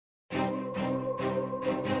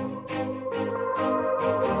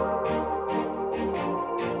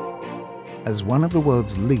As one of the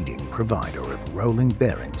world's leading provider of rolling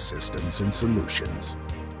bearing systems and solutions,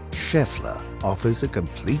 Schaeffler offers a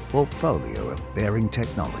complete portfolio of bearing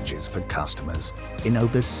technologies for customers in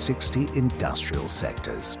over 60 industrial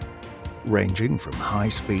sectors, ranging from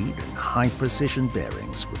high-speed and high-precision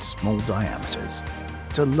bearings with small diameters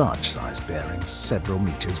to large-size bearings several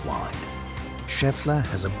meters wide. Schaeffler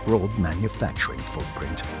has a broad manufacturing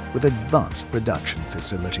footprint with advanced production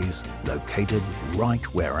facilities located right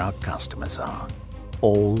where our customers are,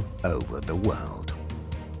 all over the world.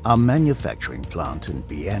 Our manufacturing plant in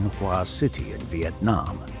Bien Hoa City in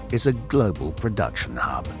Vietnam is a global production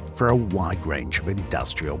hub for a wide range of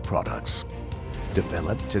industrial products.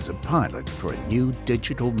 Developed as a pilot for a new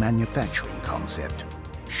digital manufacturing concept,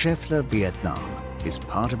 Schaeffler Vietnam is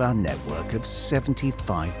part of our network of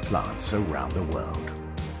 75 plants around the world.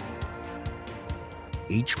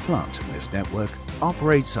 Each plant in this network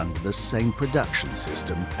operates under the same production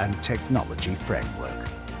system and technology framework.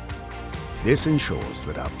 This ensures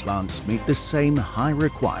that our plants meet the same high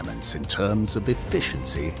requirements in terms of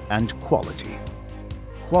efficiency and quality.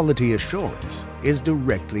 Quality assurance is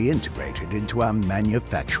directly integrated into our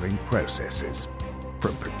manufacturing processes,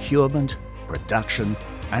 from procurement, production,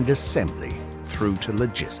 and assembly through to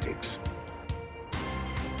logistics.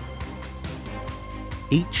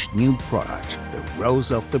 Each new product that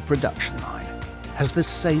rolls off the production line has the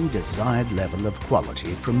same desired level of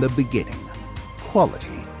quality from the beginning.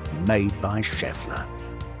 Quality made by Schaeffler.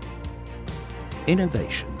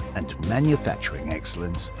 Innovation and manufacturing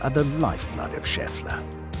excellence are the lifeblood of Schaeffler.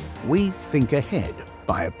 We think ahead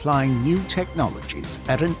by applying new technologies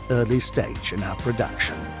at an early stage in our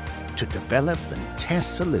production to develop and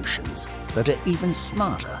test solutions that are even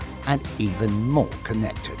smarter and even more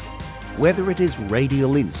connected. Whether it is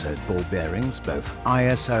radial insert ball bearings, both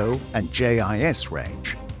ISO and JIS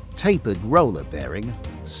range, tapered roller bearing,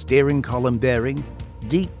 steering column bearing,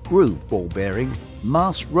 deep groove ball bearing,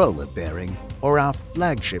 mass roller bearing, or our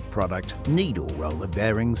flagship product, needle roller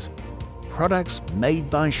bearings, products made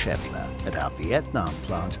by Schaeffler at our Vietnam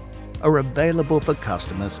plant are available for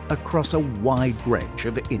customers across a wide range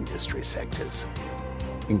of industry sectors,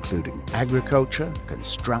 including agriculture,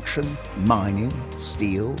 construction, mining,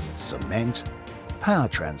 steel, cement, power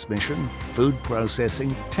transmission, food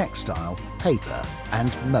processing, textile, paper,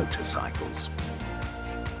 and motorcycles.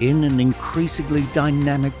 In an increasingly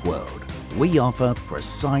dynamic world, we offer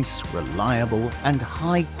precise, reliable, and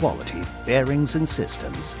high-quality bearings and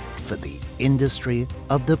systems for the industry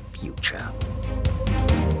of the future.